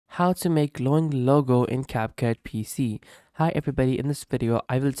How to make glowing logo in Capcut PC. Hi everybody, in this video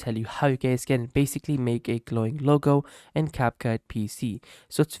I will tell you how you guys can basically make a glowing logo in Capcut PC.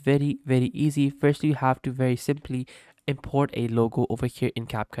 So it's very easy. First you have to very simply import a logo over here in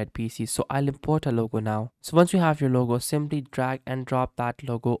Capcut PC. So I'll import a logo now. So once you have your logo, simply drag and drop that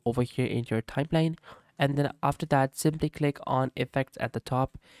logo over here into your timeline. And then after that, simply click on effects at the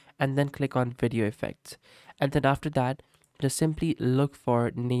top and then click on video effects. And then after that, just simply look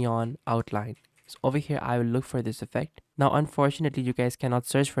for neon outline. So over here, I will look for this effect. Now, unfortunately, you guys cannot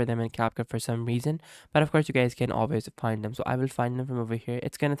search for them in Capcut for some reason, but of course, you guys can always find them. So I will find them from over here.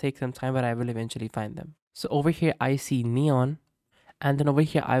 It's going to take some time, but I will eventually find them. So over here, I see neon, and then over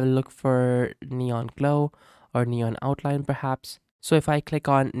here, I will look for neon glow or neon outline perhaps. So if I click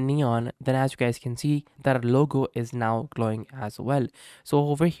on neon, then as you guys can see that our logo is now glowing as well. So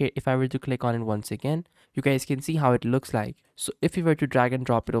over here, if I were to click on it once again, you guys can see how it looks like. So if you were to drag and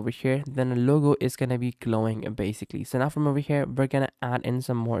drop it over here, then the logo is going to be glowing basically. So now from over here, we're going to add in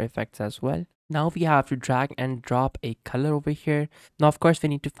some more effects as well. Now we have to drag and drop a color over here. Now, of course, we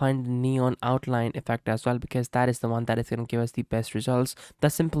need to find the neon outline effect as well, because that is the one that is going to give us the best results. The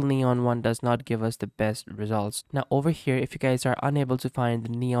simple neon one does not give us the best results. Now over here, if you guys are unable to find the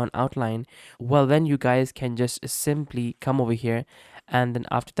neon outline, well, then you guys can just simply come over here. And then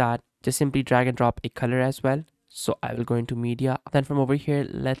after that, just simply drag and drop a color as well. So I will go into media. Then from over here,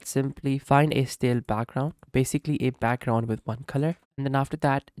 let's simply find a stale background, basically a background with one color. And then after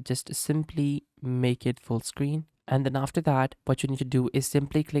that, just simply make it full screen. And then after that, what you need to do is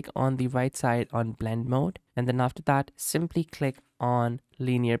simply click on the right side on blend mode. And then after that, simply click on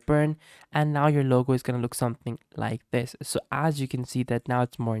linear burn. And now your logo is going to look something like this. So as you can see that now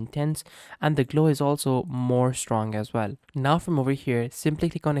it's more intense and the glow is also more strong as well. Now from over here, simply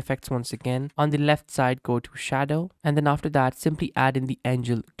click on effects once again. On the left side, go to shadow. And then after that, simply add in the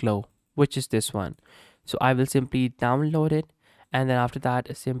angel glow, which is this one. So I will simply download it. And then after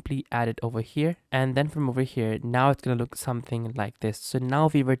that, simply add it over here. And then from over here, now it's going to look something like this. So now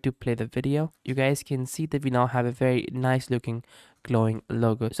if we were to play the video, you guys can see that we now have a very nice looking glowing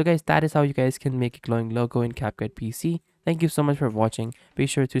logo. So guys, that is how you guys can make a glowing logo in Capcut PC. Thank you so much for watching. Be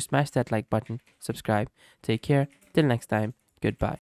sure to smash that like button, subscribe. Take care. Till next time. Goodbye.